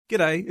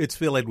G'day, it's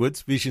Phil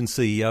Edwards, Vision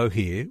CEO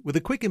here, with a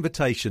quick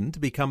invitation to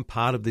become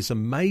part of this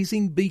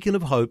amazing beacon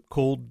of hope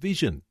called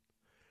Vision.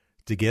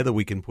 Together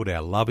we can put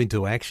our love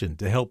into action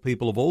to help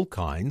people of all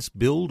kinds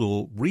build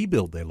or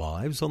rebuild their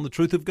lives on the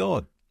truth of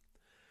God.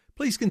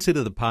 Please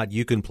consider the part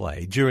you can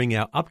play during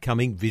our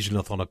upcoming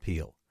Visionathon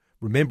appeal,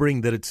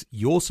 remembering that it's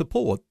your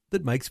support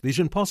that makes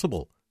Vision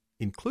possible,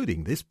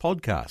 including this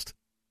podcast.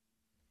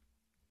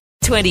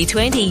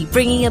 2020,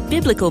 bringing a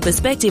biblical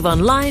perspective on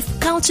life,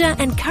 culture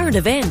and current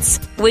events.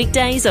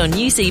 Weekdays on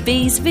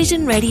UCB's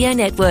Vision Radio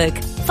Network.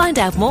 Find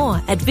out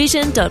more at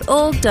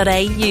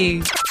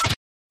vision.org.au.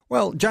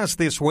 Well, just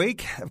this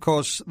week, of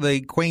course,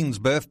 the Queen's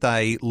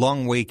birthday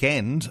long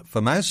weekend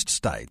for most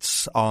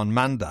states on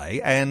Monday,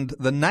 and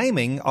the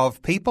naming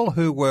of people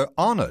who were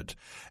honoured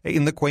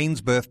in the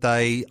Queen's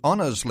birthday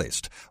honours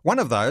list. One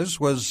of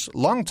those was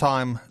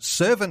long-time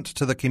servant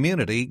to the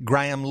community,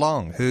 Graham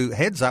Long, who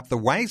heads up the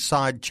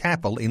Wayside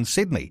Chapel in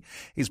Sydney.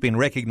 He's been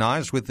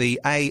recognised with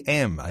the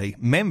AM, a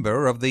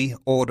member of the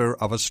Order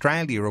of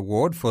Australia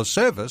Award for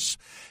service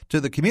to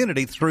the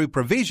community through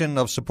provision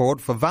of support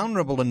for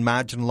vulnerable and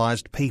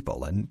marginalised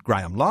people. And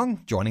Graham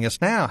Long joining us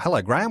now.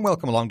 Hello, Graham.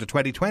 Welcome along to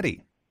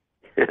 2020.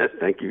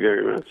 Thank you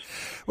very much.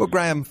 Well,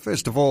 Graham,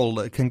 first of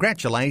all,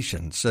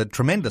 congratulations. A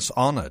tremendous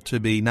honour to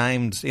be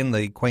named in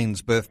the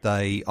Queen's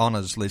Birthday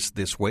Honours list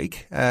this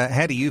week.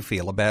 How do you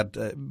feel about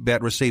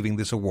receiving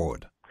this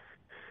award?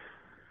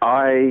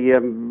 I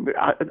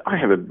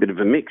have a bit of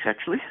a mix,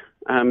 actually.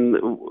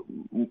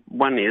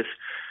 One is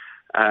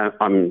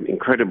I'm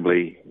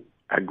incredibly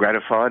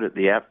gratified at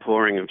the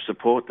outpouring of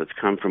support that's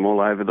come from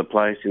all over the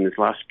place in this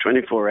last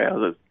 24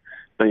 hours. It's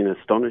been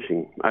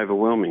astonishing,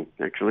 overwhelming,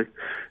 actually.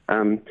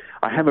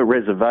 I have a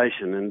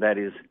reservation, and that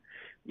is,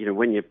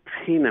 when you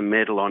pin a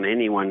medal on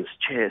anyone's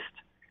chest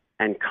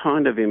and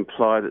kind of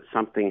imply that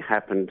something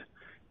happened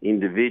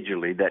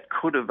individually that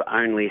could have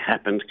only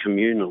happened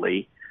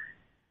communally,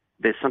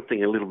 there's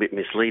something a little bit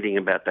misleading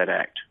about that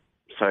act.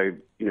 So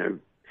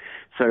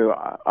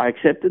I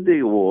accepted the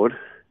award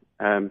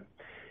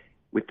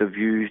with the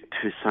view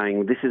to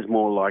saying this is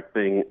more like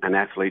being an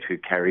athlete who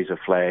carries a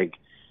flag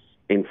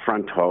in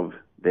front of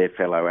their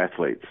fellow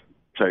athletes.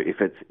 So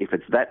if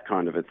it's that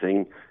kind of a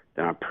thing,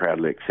 then I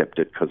proudly accept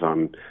it because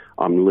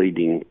I'm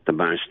leading the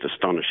most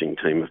astonishing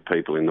team of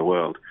people in the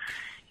world.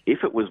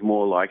 If it was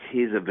more like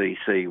here's a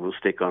VC we'll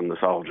stick on the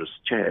soldier's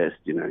chest,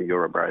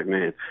 you're a brave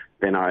man,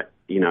 then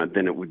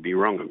then it would be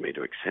wrong of me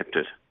to accept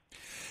it.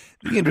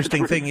 The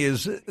interesting thing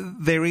is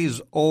there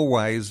is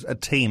always a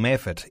team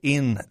effort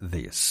in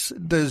this.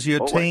 Does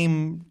your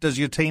team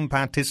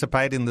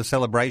participate in the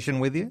celebration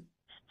with you?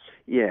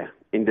 Yeah,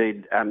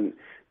 indeed.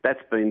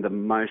 That's been the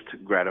most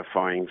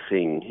gratifying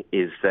thing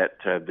is that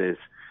there's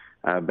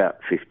about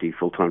 50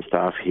 full-time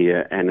staff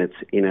here, and it's,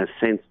 in a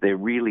sense, there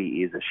really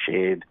is a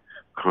shared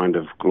kind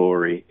of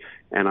glory.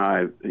 And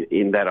I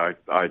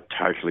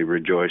totally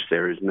rejoice.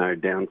 There is no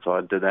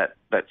downside to that.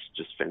 That's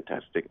just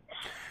fantastic.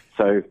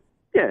 So,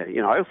 yeah,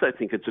 I also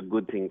think it's a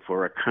good thing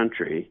for a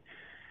country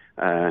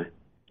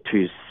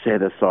to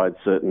set aside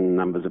certain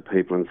numbers of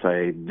people and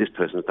say, this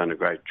person's done a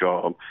great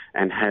job,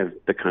 and have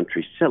the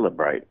country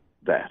celebrate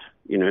that.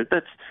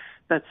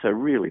 That's a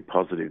really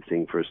positive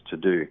thing for us to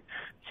do.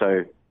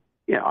 So,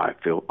 yeah, I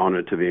feel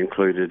honoured to be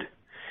included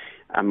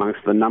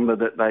amongst the number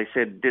that they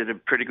said did a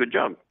pretty good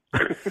job.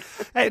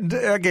 And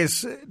I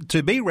guess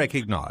to be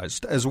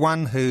recognised as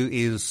one who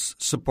is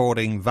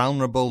supporting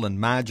vulnerable and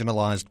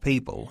marginalised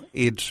people,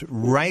 it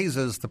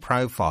raises the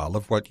profile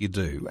of what you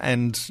do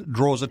and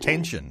draws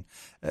attention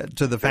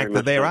to the fact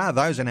that there are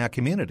those in our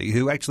community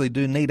who actually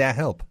do need our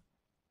help.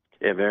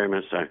 Yeah, very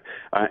much so.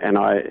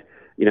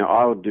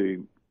 I'll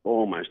do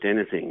almost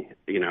anything.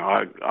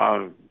 I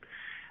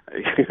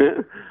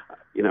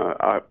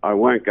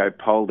won't go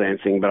pole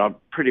dancing, but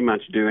I'll pretty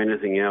much do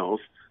anything else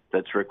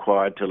that's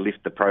required to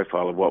lift the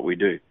profile of what we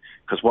do,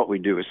 because what we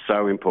do is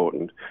so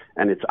important,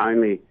 and it's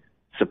only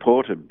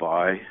supported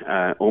by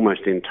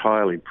almost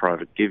entirely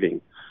private giving.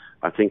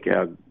 I think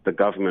the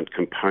government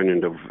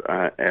component of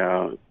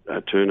our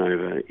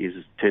turnover is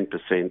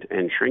 10%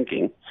 and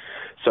shrinking.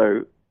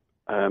 So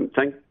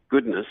thank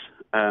goodness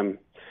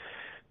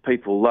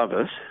people love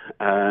us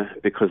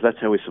because that's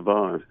how we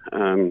survive.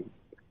 And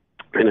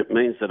it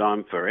means that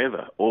I'm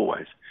forever,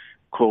 always,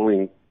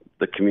 calling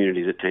the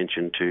community's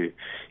attention to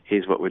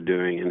here's what we're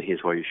doing and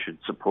here's why you should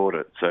support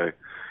it. So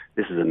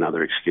this is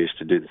another excuse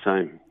to do the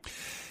same.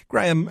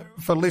 Graham,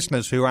 for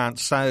listeners who aren't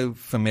so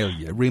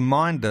familiar,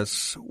 remind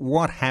us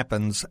what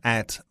happens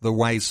at the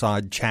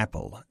Wayside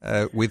Chapel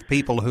with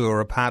people who are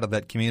a part of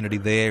that community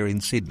there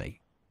in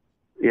Sydney.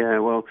 Yeah,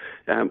 well,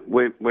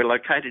 we're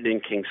located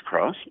in King's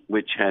Cross,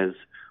 which has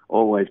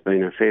always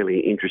been a fairly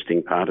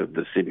interesting part of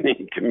the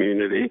Sydney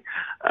community.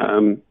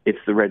 It's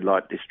the red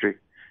light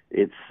district.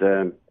 It's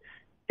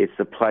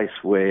a place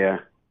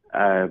where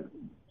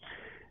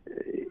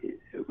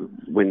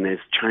when there's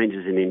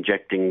changes in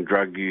injecting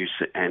drug use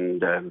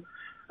and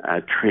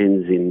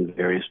trends in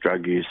various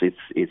drug use,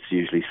 it's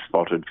usually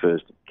spotted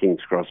first at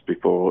King's Cross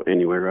before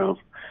anywhere else.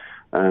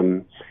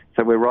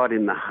 So we're right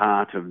in the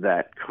heart of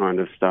that kind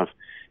of stuff.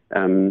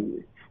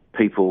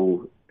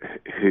 people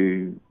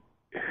who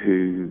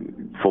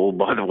fall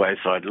by the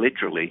wayside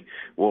literally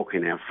walk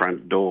in our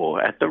front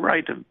door at the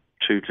rate of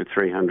 200 to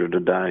 300 a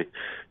day,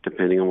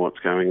 depending on what's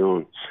going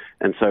on.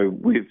 And so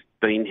we've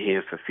been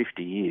here for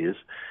 50 years,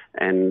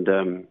 and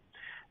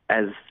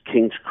as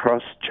King's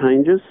Cross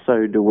changes,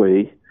 so do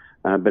we,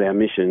 but our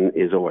mission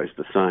is always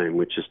the same,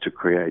 which is to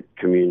create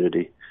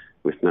community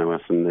with no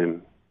us and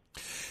them.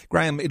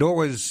 Graham, it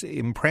always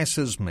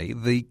impresses me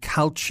the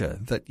culture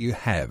that you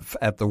have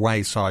at the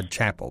Wayside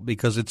Chapel,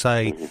 because it's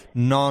a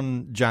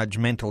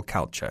non-judgmental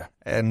culture.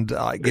 And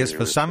I guess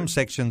for some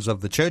sections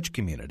of the church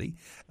community,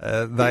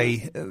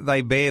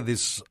 they bear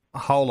this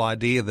whole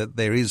idea that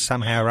there is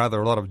somehow or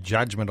other a lot of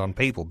judgment on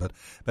people. But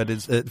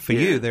it's, for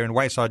you, there in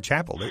Wayside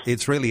Chapel,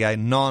 it's really a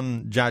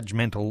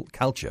non-judgmental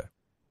culture.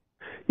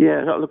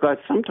 Yeah, look, I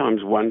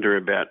sometimes wonder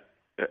about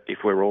if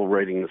we're all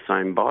reading the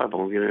same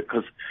Bible,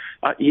 because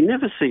you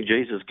never see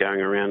Jesus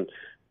going around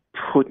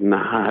putting the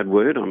hard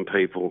word on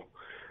people.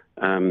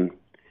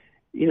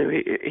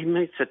 He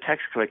meets a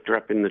tax collector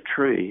up in the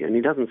tree, and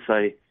he doesn't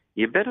say,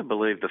 "You better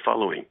believe the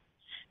following."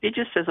 He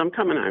just says, "I'm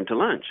coming home to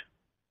lunch."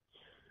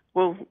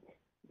 Well,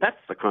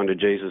 that's the kind of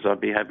Jesus I'd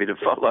be happy to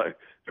follow.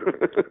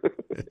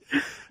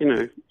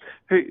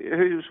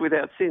 Who's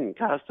without sin,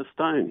 cast a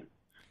stone.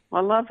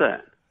 I love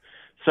that.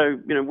 So,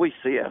 we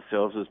see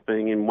ourselves as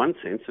being, in one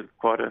sense, of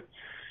quite a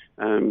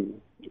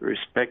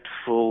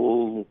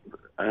respectful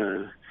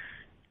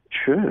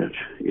church.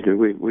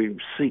 We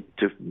seek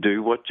to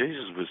do what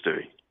Jesus was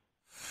doing.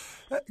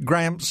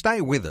 Graham, stay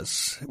with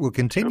us. We'll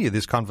continue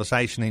this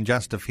conversation in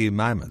just a few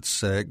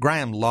moments.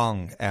 Graham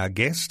Long, our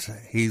guest,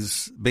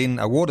 he's been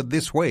awarded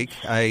this week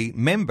a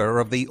member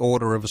of the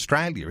Order of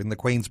Australia in the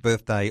Queen's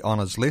Birthday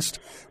Honours List.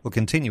 We'll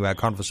continue our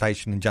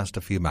conversation in just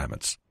a few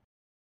moments.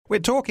 We're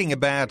talking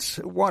about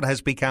what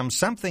has become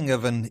something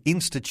of an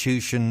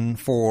institution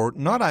for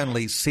not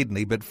only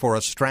Sydney but for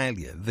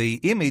Australia,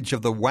 the image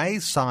of the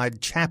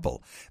Wayside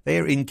Chapel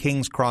there in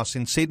King's Cross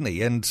in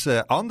Sydney. And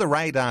on the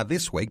radar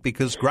this week,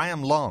 because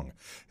Graham Long,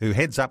 who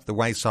heads up the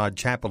Wayside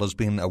Chapel, has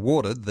been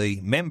awarded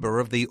the member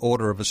of the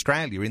Order of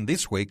Australia in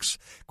this week's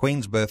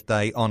Queen's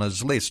Birthday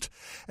Honours List.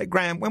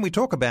 Graham, when we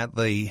talk about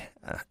the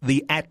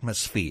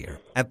atmosphere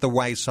at the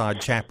Wayside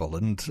Chapel,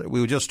 and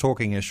we were just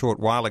talking a short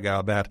while ago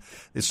about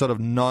this sort of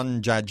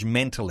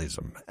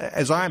non-judgmentalism.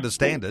 As I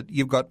understand it,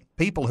 you've got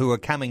people who are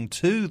coming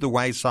to the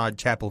Wayside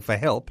Chapel for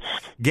help,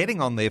 getting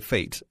on their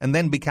feet, and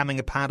then becoming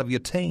a part of your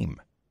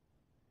team.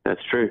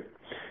 That's true.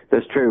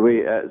 That's true.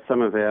 We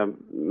some of our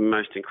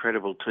most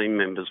incredible team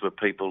members were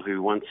people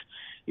who once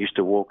used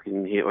to walk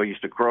in here, or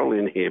used to crawl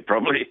in here,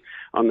 probably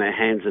on their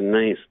hands and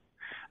knees.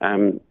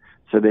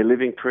 So they're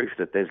living proof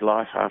that there's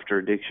life after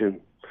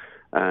addiction,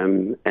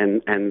 and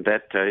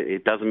that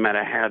it doesn't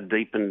matter how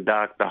deep and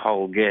dark the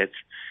hole gets,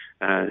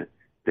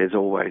 there's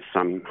always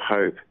some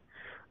hope.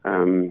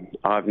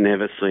 I've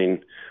never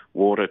seen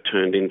water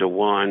turned into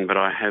wine, but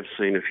I have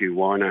seen a few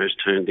winos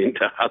turned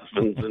into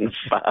husbands and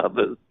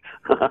fathers.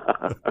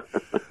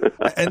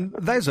 And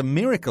those are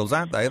miracles,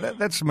 aren't they?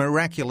 That's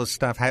miraculous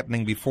stuff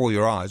happening before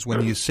your eyes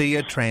when you see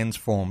a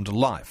transformed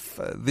life.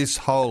 This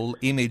whole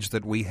image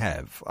that we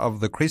have of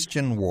the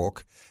Christian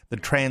walk, the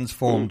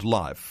transformed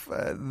life,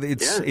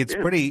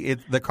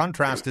 the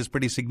contrast is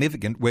pretty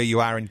significant where you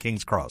are in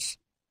King's Cross.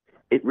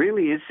 It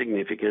really is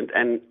significant,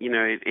 and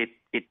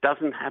it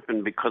doesn't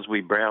happen because we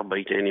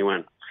browbeat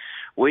anyone.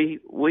 We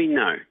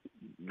know,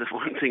 the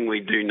one thing we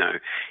do know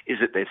is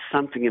that there's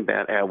something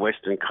about our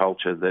Western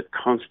culture that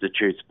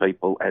constitutes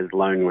people as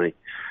lonely.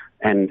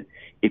 And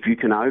if you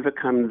can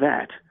overcome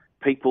that,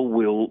 people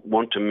will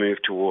want to move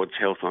towards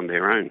health on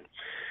their own.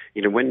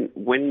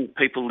 When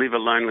people live a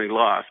lonely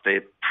life,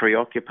 their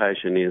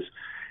preoccupation is,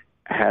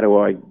 how do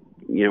I,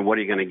 what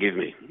are you going to give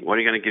me? What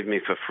are you going to give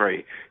me for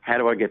free? How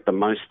do I get the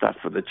most stuff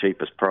for the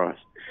cheapest price?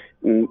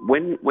 And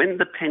when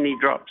the penny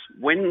drops,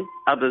 when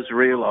others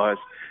realise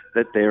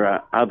that there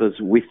are others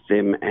with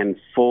them and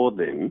for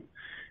them,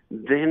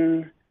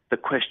 then the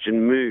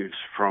question moves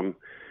from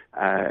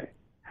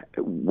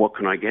what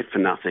can I get for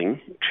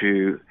nothing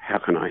to how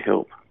can I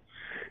help?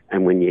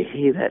 And when you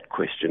hear that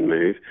question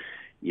move,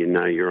 you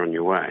know you're on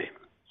your way.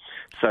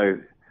 So,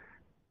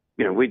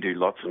 we do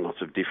lots and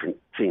lots of different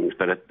things,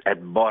 but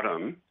at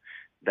bottom,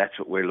 that's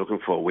what we're looking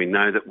for. We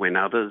know that when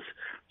others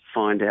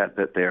find out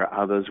that there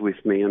are others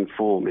with me and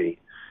for me,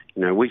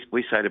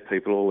 we say to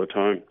people all the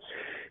time,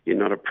 you're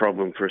not a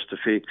problem for us to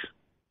fix.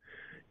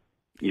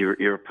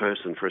 You're a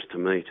person for us to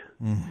meet.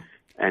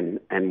 Mm.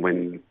 And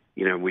when,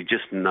 we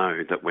just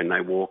know that when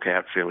they walk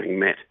out feeling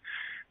met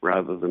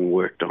rather than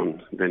worked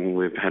on, then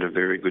we've had a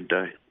very good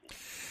day.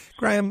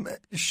 Graham,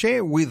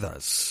 share with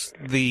us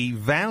the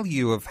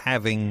value of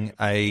having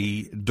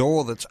a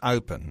door that's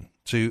open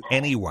to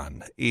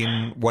anyone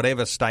in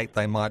whatever state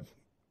they might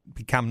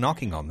become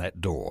knocking on that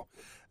door.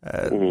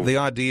 The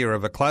idea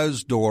of a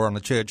closed door on a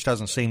church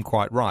doesn't seem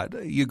quite right.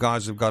 You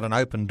guys have got an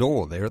open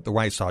door there at the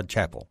Wayside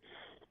Chapel.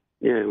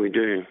 Yeah, we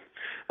do.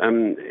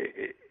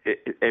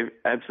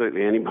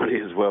 Absolutely anybody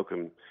is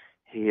welcome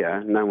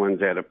here. No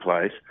one's out of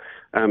place.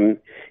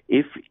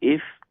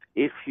 If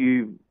if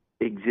you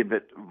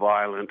exhibit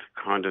violent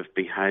kind of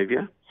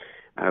behaviour,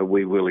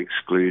 we will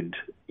exclude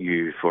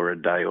you for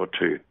a day or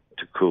two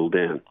to cool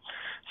down.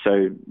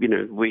 So,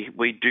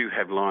 we do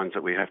have lines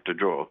that we have to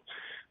draw.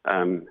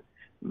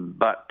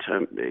 But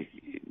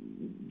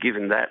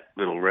given that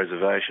little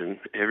reservation,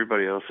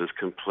 everybody else is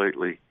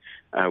completely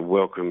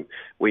welcome.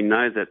 We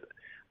know that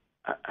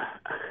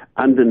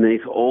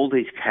underneath all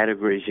these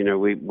categories,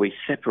 we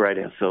separate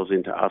ourselves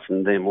into us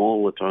and them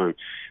all the time.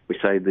 We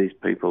say these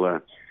people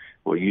are,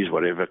 or use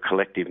whatever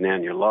collective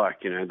noun you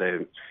like,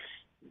 they're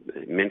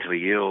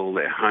mentally ill,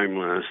 they're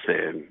homeless,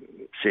 they're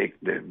sick,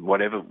 they're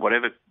whatever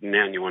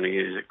noun you want to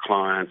use, they're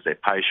clients, they're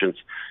patients.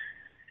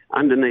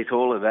 Underneath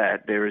all of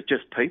that, there are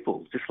just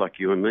people, just like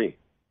you and me.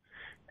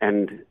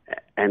 And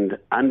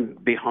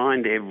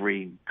behind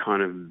every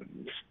kind of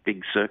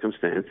big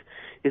circumstance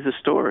is a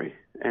story.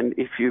 And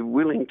if you're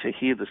willing to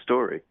hear the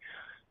story,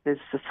 there's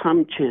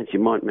some chance you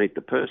might meet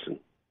the person.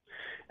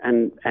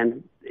 And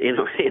in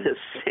a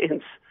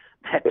sense,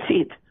 that's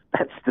it.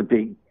 That's the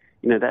big,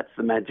 that's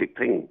the magic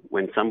thing.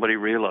 When somebody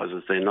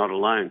realises they're not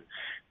alone,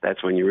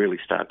 that's when you really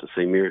start to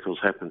see miracles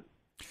happen.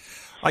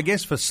 I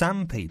guess for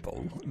some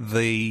people,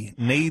 the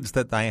needs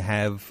that they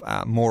have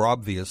are more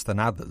obvious than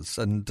others,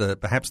 and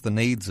perhaps the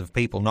needs of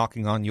people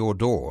knocking on your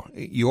door.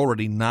 You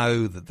already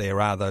know that there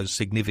are those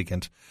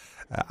significant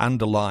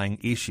underlying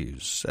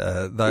issues,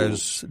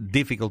 those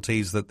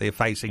difficulties that they're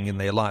facing in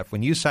their life.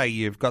 When you say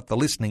you've got the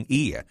listening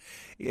ear,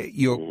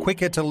 you're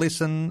quicker to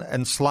listen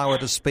and slower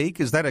to speak.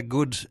 Is that a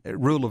good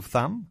rule of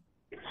thumb?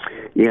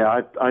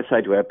 Yeah, I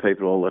say to our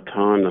people all the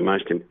time, the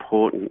most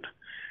important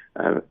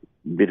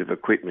bit of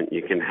equipment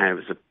you can have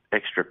is an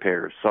extra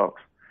pair of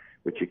socks,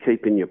 which you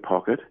keep in your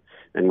pocket,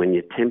 and when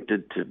you're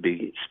tempted to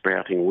be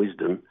sprouting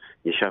wisdom,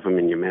 you shove them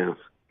in your mouth.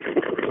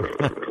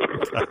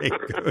 Okay,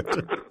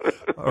 good.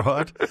 All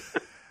right.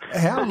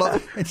 How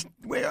long?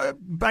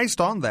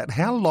 Based on that,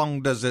 how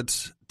long does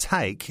it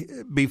take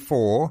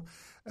before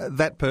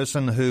that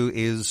person who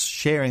is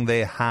sharing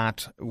their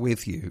heart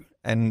with you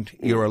and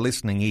you're a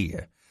listening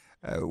ear,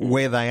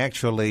 where they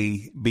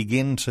actually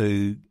begin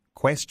to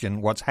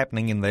question what's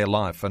happening in their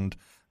life and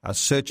are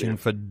searching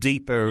for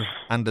deeper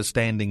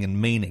understanding and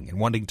meaning and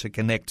wanting to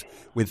connect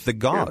with the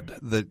God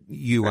that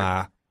you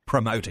are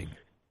promoting?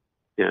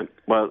 Yeah,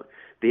 well,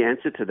 the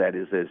answer to that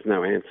is there's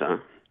no answer.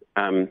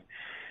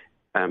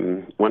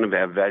 One of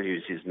our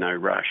values is no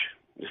rush.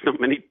 There's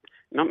not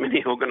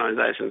many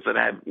organisations that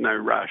have no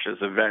rush as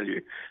a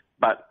value,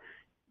 but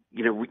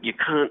you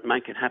can't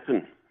make it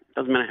happen.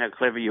 Doesn't matter how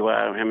clever you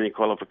are or how many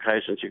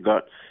qualifications you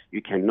got,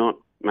 you cannot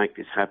make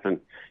this happen.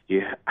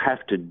 You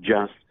have to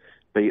just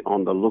be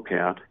on the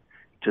lookout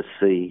to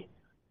see,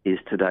 is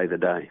today the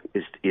day?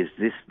 Is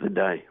this the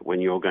day when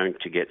you're going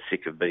to get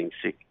sick of being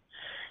sick?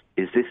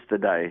 Is this the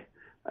day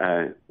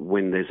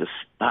when there's a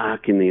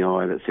spark in the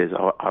eye that says,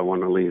 I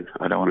want to live,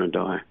 I don't want to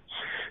die?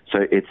 So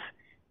it's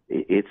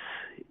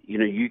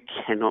you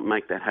cannot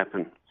make that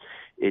happen.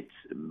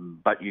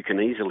 But you can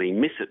easily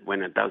miss it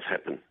when it does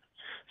happen.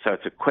 So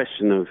it's a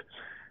question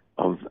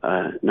of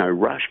no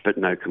rush but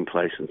no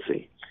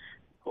complacency.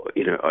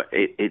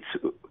 It's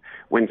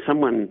when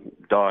someone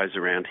dies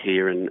around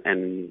here,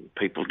 and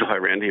people die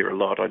around here a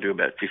lot. I do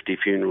about 50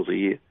 funerals a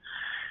year.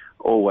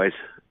 Always,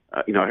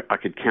 I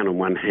could count on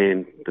one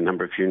hand the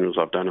number of funerals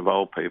I've done of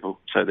old people.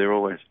 So they're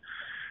always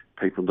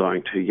people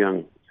dying too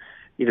young.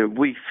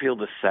 We feel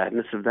the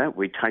sadness of that.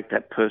 We take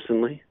that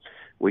personally.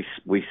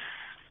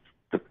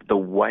 The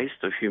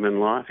waste of human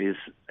life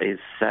is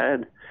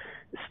sad.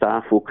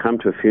 Staff will come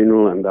to a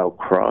funeral and they'll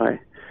cry,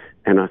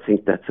 and I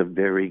think that's a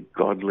very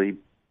godly,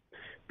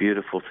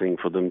 beautiful thing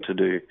for them to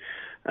do,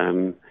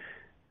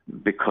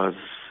 because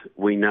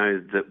we know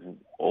that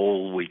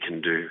all we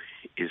can do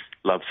is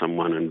love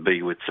someone and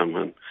be with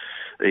someone,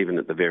 even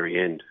at the very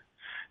end,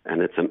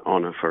 and it's an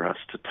honour for us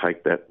to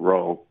take that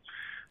role.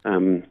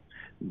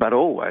 But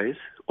always,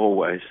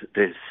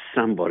 there's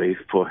somebody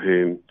for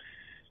whom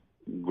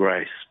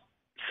grace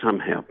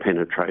somehow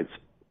penetrates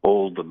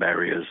all the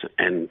barriers,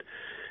 and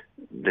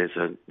there's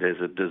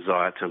a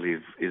desire to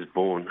live is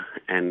born,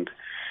 and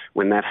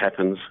when that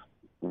happens,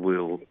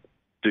 we'll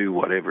do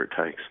whatever it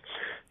takes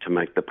to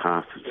make the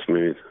path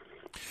smooth.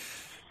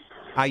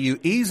 Are you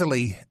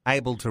easily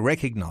able to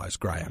recognise,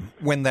 Graham,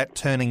 when that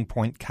turning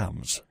point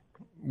comes?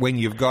 When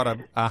you've got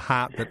a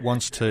heart that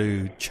wants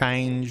to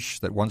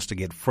change, that wants to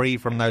get free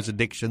from those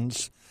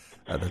addictions,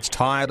 that's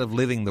tired of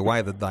living the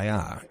way that they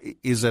are?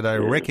 Is it a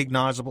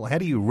recognisable? How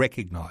do you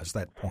recognise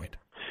that point?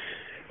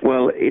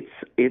 Well, it's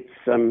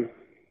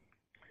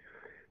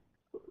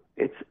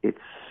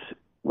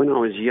when I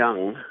was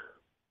young,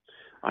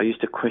 I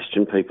used to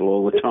question people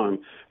all the time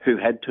who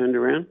had turned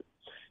around,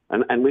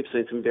 and we've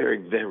seen some very,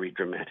 very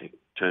dramatic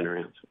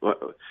turnarounds.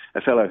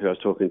 A fellow who I was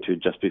talking to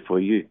just before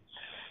you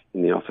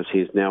in the office,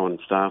 he's now on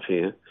staff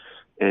here,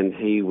 and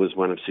he was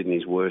one of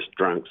Sydney's worst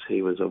drunks.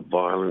 He was a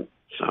violent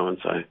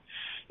so-and-so.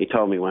 He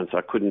told me once,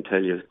 I couldn't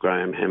tell you,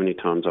 Graham, how many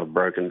times I've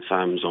broken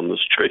thumbs on the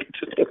street.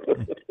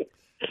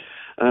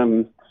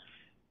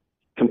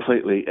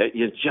 Completely.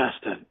 You're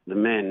just the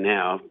man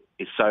now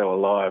is so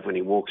alive when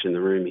he walks in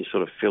the room, he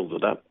sort of fills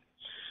it up.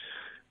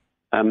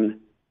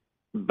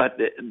 But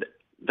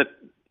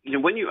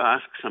when you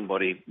ask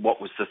somebody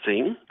what was the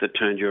thing that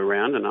turned you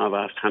around, and I've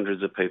asked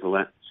hundreds of people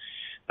that,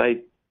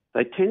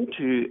 they tend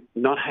to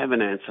not have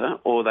an answer,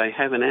 or they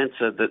have an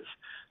answer that's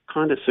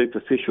kind of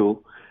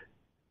superficial,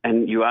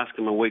 and you ask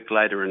them a week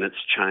later and it's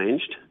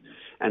changed.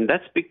 And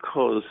that's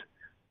because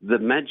the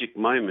magic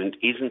moment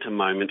isn't a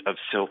moment of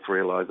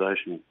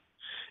self-realisation.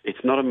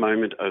 It's not a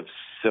moment of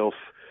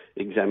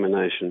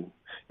self-examination.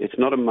 It's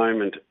not a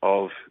moment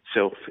of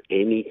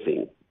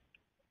self-anything.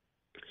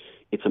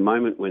 It's a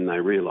moment when they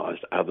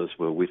realised others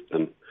were with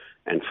them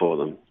and for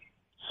them.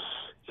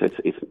 So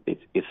it's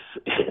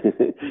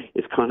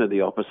it's kind of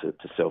the opposite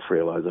to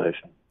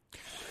self-realisation.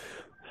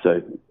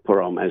 So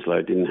poor old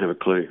Maslow didn't have a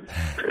clue.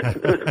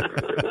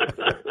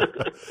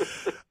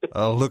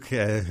 Oh, look,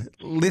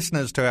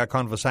 listeners to our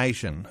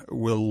conversation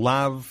will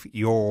love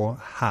your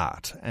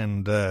heart,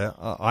 and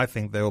I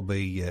think there'll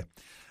be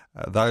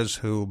those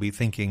who will be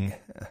thinking,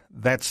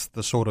 that's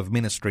the sort of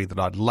ministry that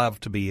I'd love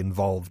to be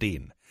involved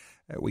in.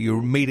 When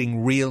you're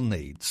meeting real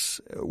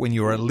needs, when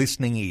you're a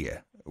listening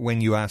ear,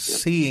 when you are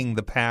seeing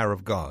the power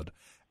of God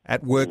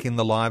at work in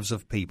the lives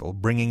of people,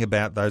 bringing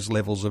about those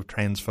levels of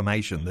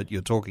transformation that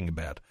you're talking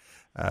about.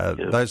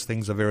 Those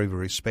things are very,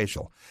 very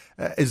special.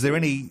 Is there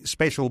any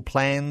special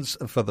plans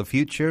for the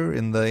future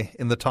in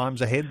the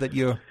times ahead that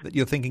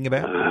you're thinking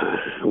about?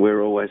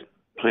 We're always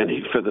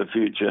planning for the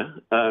future.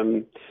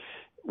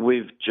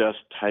 We've just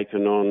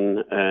taken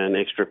on an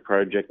extra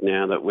project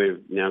now that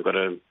we've now got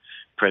a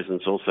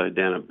presence also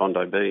down at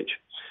Bondi Beach.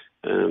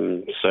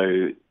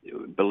 So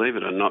believe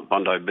it or not,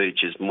 Bondi Beach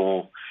is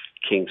more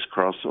King's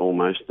Cross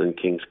almost than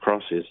King's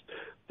Cross is.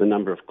 The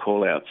number of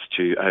call-outs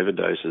to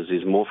overdoses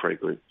is more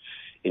frequent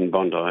in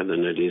Bondi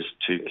than it is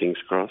to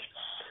King's Cross.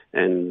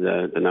 And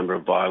the number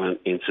of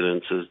violent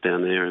incidences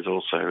down there is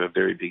also a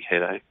very big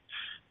headache.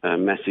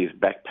 Massive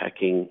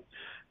backpacking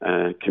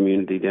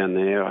community down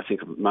there. I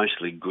think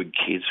mostly good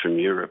kids from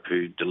Europe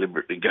who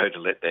deliberately go to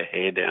let their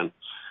hair down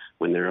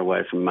when they're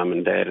away from mum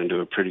and dad and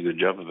do a pretty good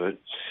job of it.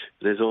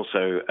 There's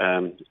also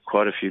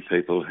quite a few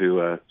people who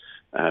are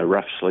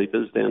rough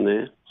sleepers down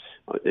there,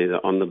 either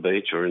on the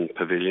beach or in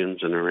pavilions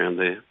and around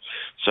there.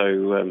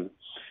 So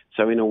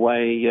in a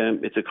way,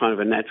 it's a kind of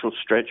a natural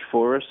stretch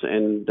for us,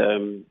 and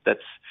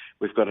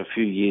we've got a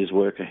few years'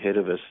 work ahead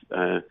of us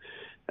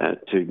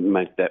to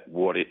make that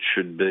what it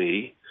should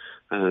be.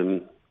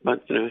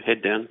 But,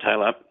 head down,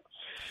 tail up.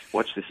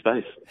 Watch this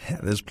space.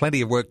 There's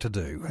plenty of work to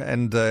do,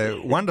 and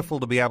wonderful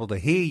to be able to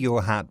hear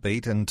your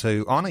heartbeat and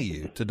to honour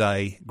you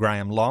today,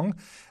 Graham Long,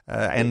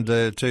 and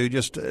to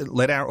just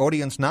let our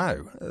audience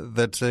know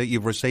that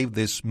you've received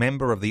this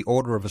Member of the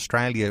Order of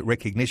Australia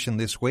recognition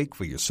this week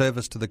for your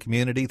service to the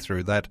community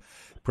through that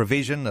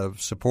provision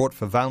of support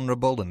for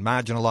vulnerable and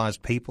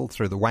marginalised people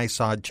through the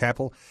Wayside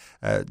Chapel.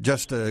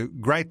 Just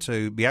great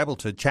to be able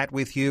to chat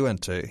with you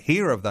and to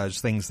hear of those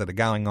things that are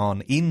going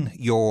on in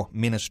your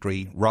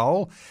ministry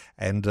role,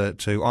 and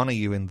to honour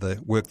you in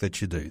the work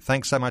that you do.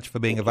 Thanks so much for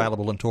being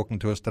available and talking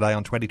to us today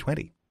on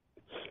 2020.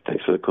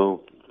 Thanks for the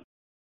call.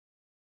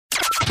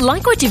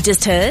 Like what you've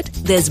just heard?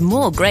 There's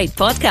more great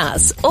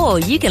podcasts, or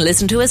you can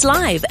listen to us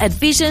live at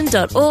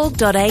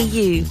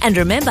vision.org.au. And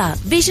remember,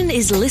 Vision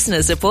is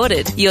listener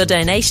supported. Your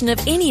donation of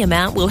any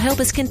amount will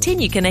help us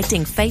continue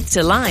connecting faith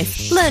to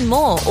life. Learn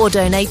more or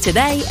donate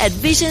today at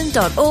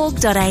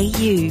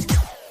vision.org.au.